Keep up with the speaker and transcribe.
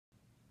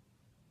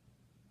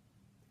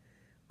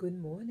Good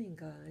morning,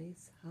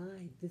 guys.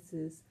 Hi, this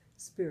is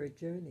Spirit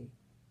Journey.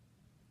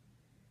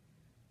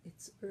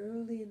 It's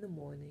early in the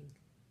morning.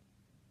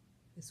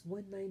 It's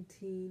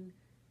 1:19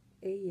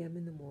 a.m.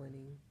 in the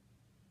morning.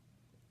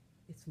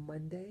 It's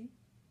Monday,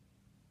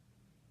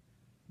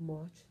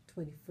 March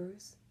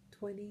 21st,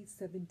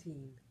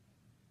 2017.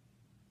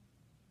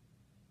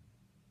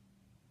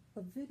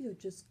 A video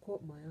just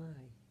caught my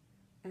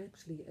eye.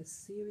 Actually, a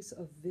series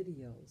of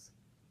videos.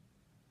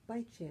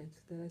 By chance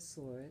that I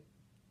saw it.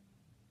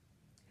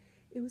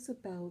 It was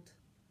about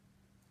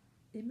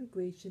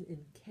immigration in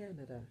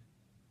Canada.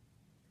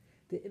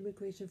 The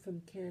immigration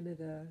from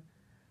Canada,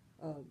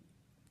 uh,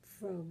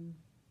 from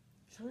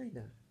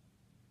China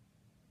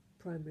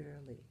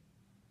primarily,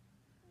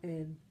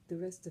 and the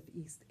rest of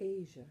East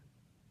Asia.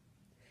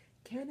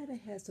 Canada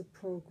has a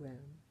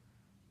program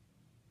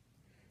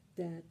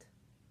that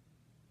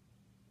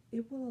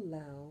it will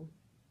allow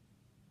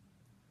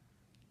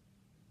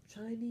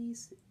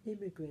Chinese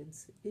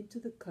immigrants into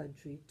the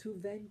country to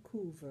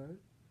Vancouver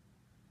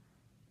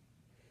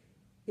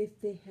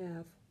if they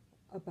have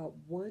about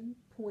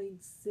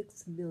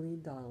 $1.6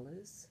 million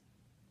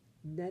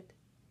net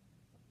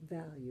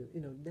value,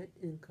 net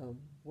income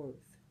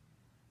worth.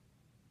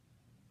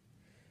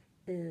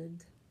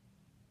 And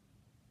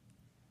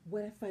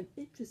what I find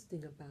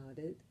interesting about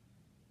it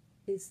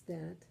is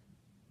that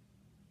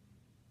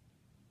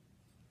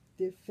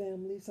their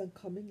families are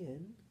coming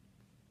in,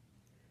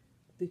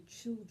 the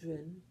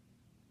children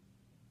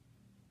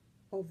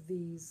of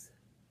these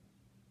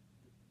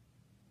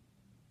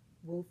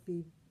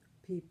wealthy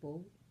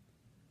people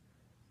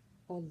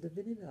are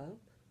living it up.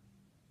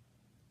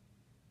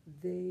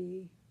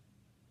 They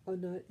are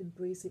not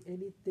embracing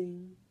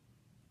anything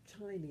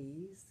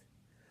Chinese,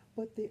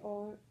 but they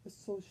are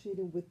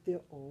associating with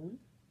their own,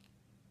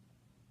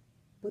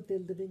 but they're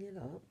living it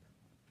up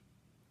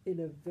in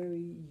a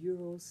very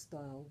Euro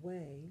style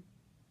way.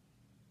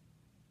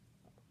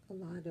 A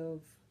lot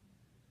of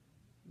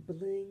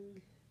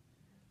bling,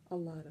 a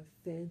lot of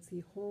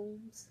fancy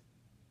homes,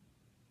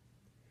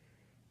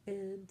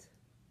 and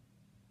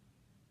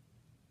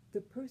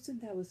the person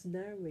that was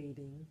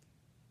narrating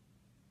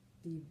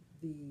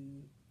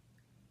the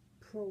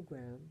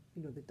program,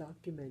 the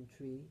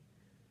documentary,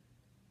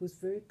 was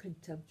very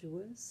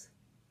contemptuous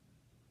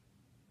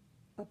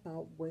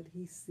about what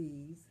he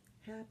sees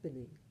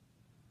happening.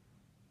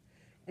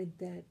 And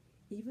that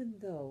even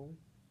though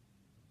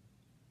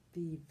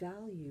the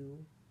value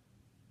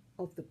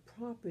of the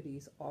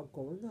properties are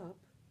going up,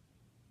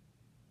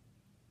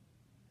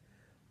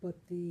 but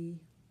the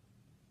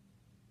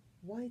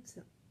whites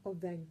of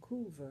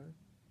Vancouver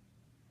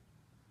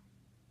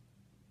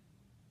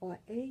are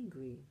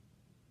angry.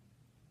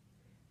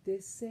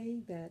 They're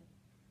saying that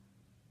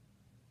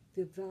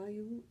the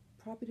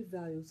property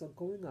values are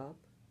going up,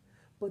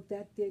 but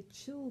that their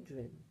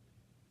children,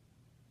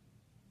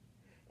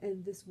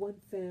 and this one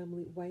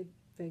family, white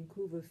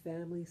Vancouver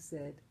family,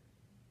 said,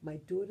 my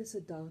daughter's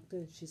a doctor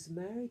and she's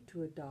married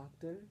to a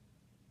doctor,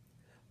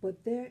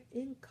 but their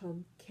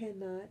income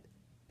cannot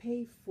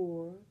pay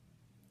for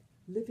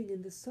living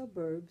in the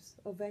suburbs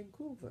of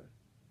Vancouver,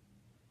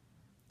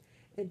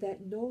 and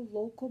that no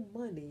local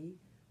money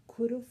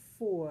could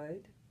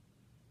afford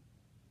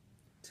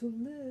to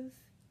live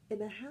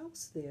in a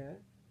house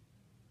there,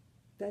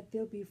 that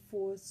they'll be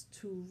forced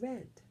to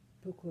rent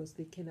because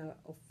they cannot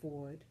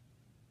afford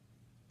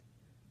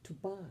to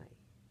buy.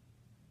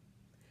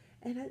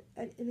 And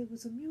it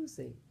was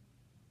amusing.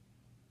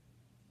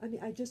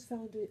 I just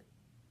found it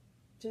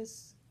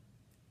this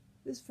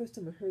first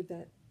time I heard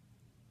that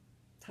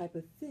type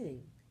of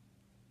thing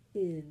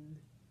in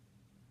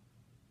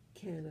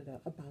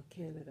Canada, about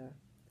Canada.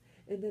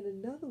 And then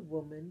another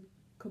woman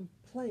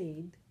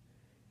complained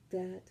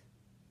that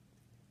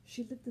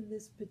she lived in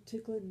this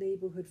particular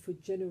neighborhood for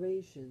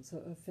generations,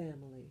 her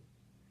family.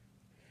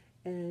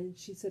 And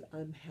she said,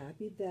 I'm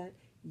happy that,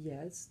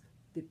 yes,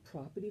 the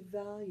property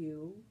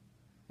value,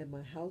 and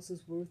my house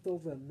is worth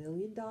over $1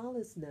 million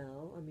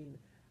now.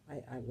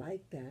 I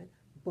like that,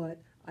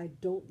 but I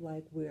don't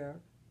like where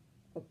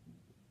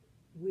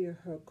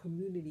her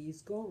community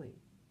is going.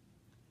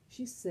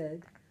 She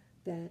said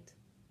that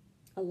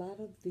a lot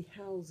of the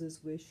houses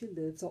where she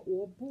lives are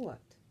all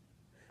bought,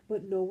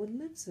 but no one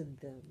lives in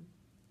them,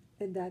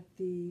 and that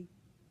the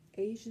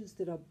Asians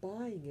that are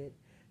buying it,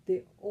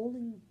 they're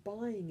only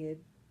buying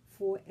it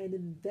for an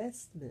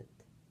investment,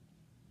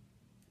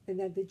 and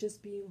that they're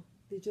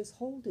just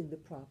holding the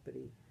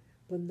property,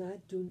 but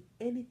not doing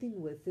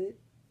anything with it.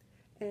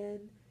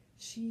 And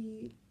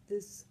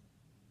this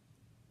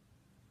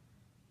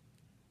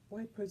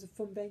white person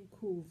from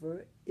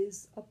Vancouver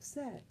is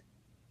upset.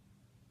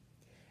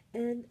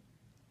 And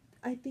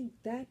I think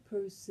that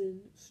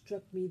person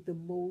struck me the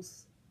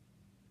most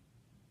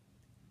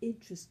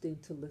interesting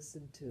to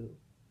listen to.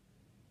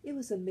 It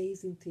was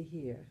amazing to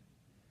hear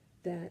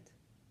that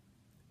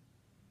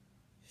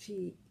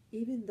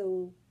even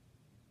though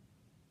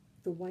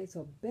the whites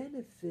are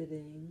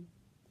benefiting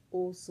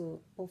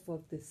also off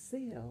of the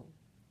sale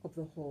of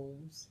the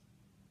homes,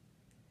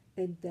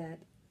 and that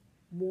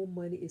more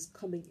money is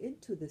coming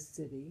into the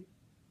city,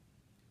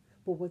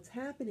 But what's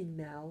happening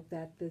now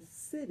that the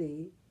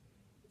city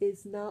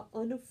is now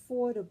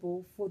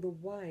unaffordable for the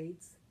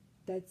whites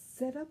that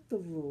set up the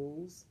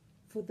rules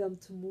for them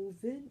to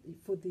move in,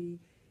 for the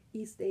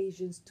East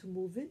Asians to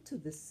move into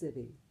the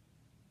city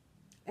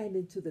and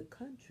into the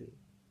country.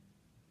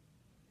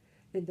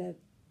 And that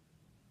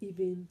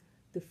even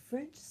the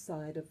French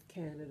side of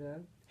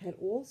Canada had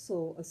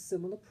also a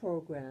similar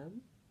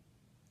program,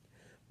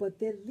 but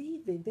they're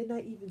leaving. They're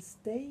not even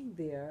staying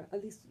there,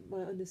 at least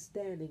my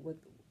understanding, what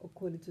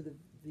according to the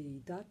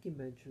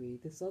documentary,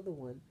 this other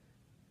one,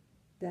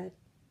 that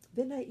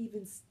they're not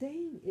even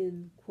staying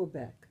in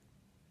Quebec.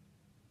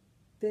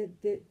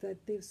 That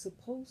they're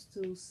supposed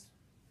to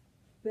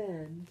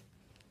spend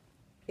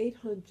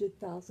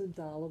 $800,000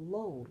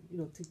 loan,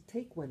 to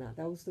take one out.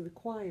 That was the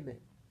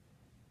requirement.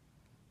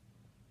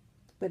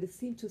 But it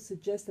seemed to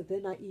suggest that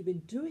they're not even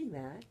doing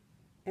that,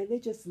 and they're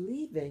just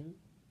leaving.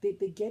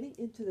 They're getting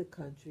into the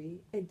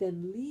country and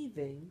then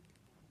leaving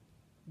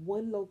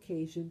one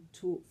location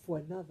for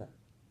another.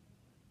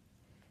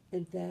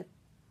 And that,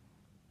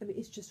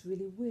 it's just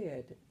really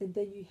weird. And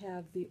then you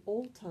have the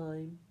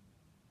old-time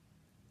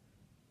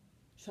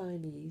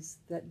Chinese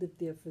that lived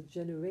there for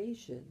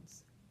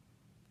generations,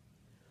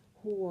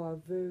 who are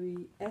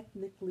very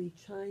ethnically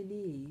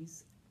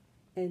Chinese,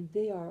 and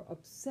they are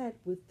upset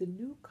with the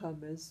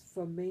newcomers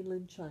from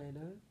mainland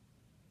China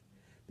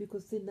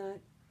because they're not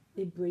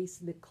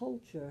embracing the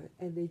culture,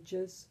 and they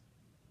just,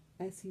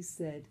 as he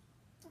said,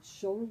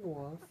 showing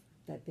off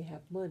that they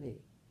have money,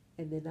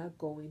 and they're not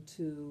going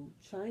to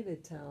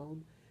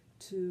Chinatown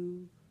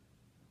to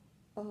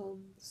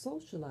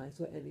socialize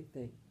or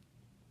anything.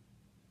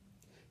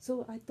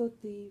 So I thought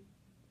it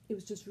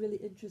was just really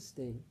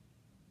interesting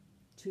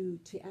to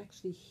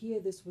actually hear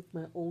this with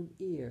my own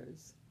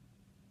ears,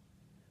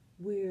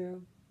 where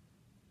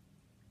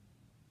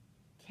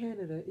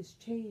Canada is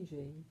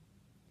changing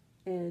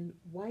and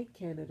white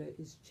Canada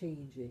is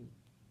changing.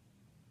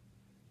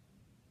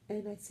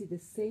 And I see the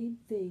same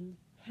thing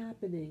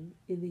happening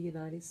in the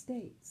United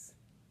States.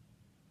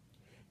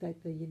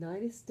 That the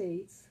United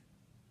States,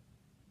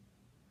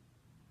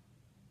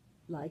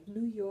 like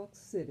New York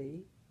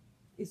City,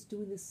 is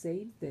doing the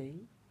same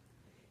thing.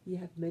 You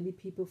have many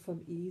people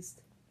from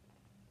East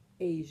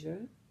Asia.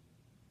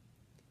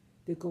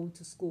 They're going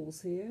to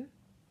schools here,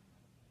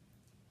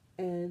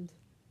 and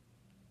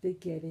they're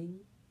getting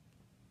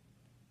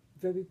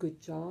very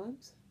good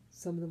jobs.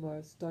 Some of them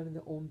are starting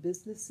their own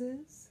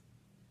businesses,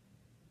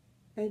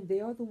 and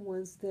they are the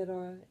ones that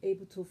are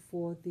able to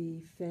afford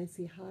the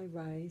fancy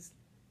high-rise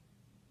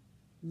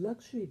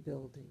luxury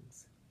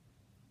buildings.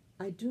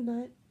 I do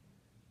not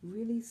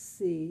really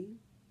see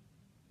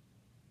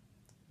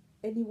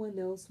anyone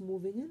else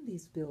moving in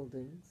these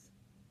buildings.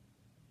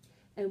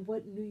 And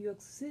what New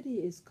York City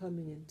is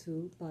coming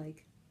into,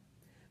 like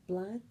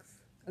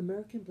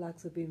American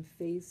blacks are being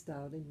phased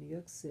out in New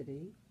York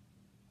City.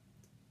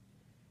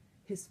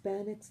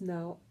 Hispanics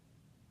now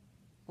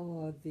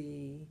are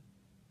the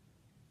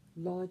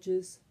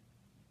largest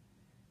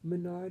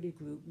minority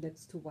group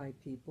next to white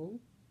people.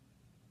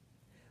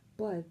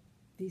 But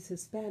these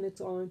Hispanics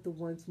aren't the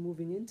ones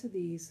moving into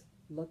these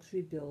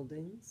luxury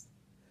buildings,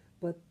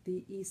 but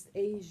the East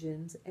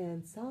Asians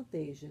and South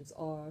Asians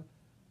are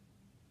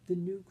the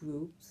new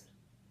groups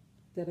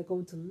that are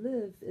going to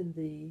live in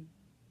the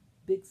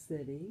big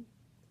city.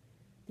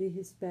 The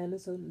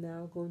Hispanics are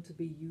now going to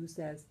be used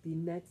as the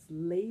next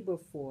labor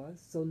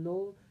force. So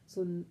no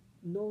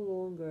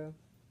longer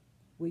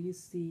will you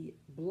see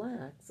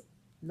blacks,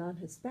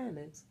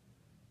 non-Hispanics,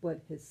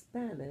 but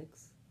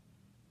Hispanics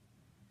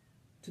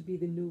to be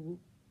the new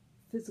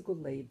physical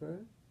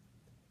labor,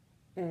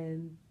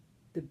 and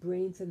the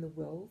brains and the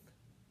wealth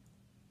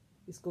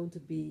is going to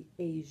be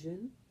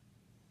Asian.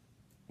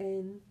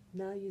 And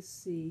now you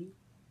see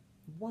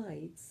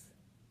whites,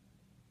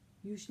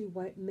 usually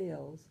white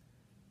males,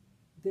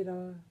 that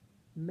are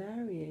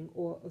marrying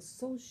or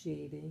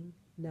associating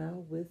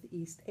now with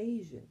East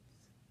Asians.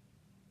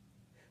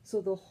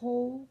 So the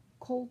whole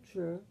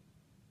culture,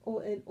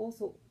 and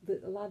also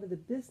a lot of the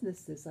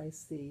businesses I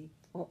see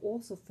are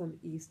also from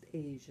East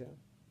Asia.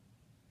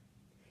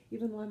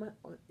 Even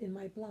in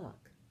my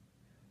block,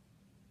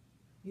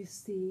 you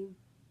see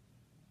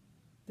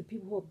the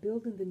people who are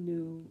building the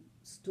new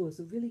stores,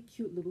 the really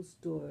cute little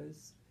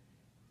stores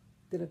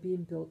that are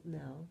being built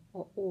now,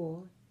 are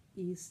all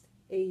East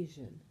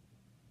Asian.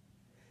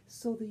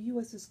 So the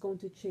U.S. is going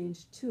to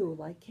change too,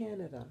 like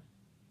Canada.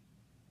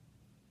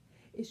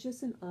 It's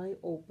just an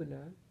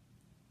eye-opener.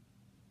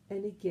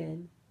 And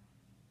again,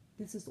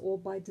 this is all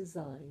by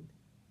design.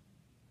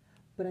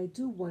 But I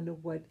do wonder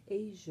what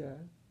Asia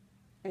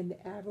and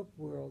the Arab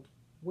world,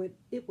 what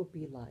it would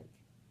be like.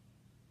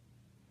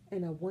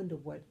 And I wonder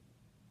what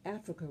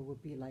Africa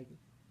would be like,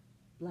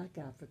 Black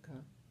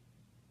Africa.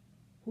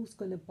 Who's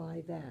going to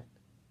buy that?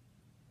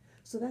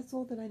 So that's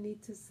all that I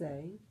need to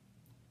say.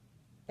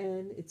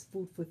 And it's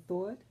food for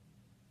thought.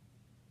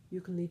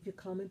 You can leave your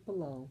comment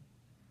below.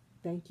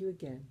 Thank you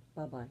again.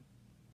 Bye-bye.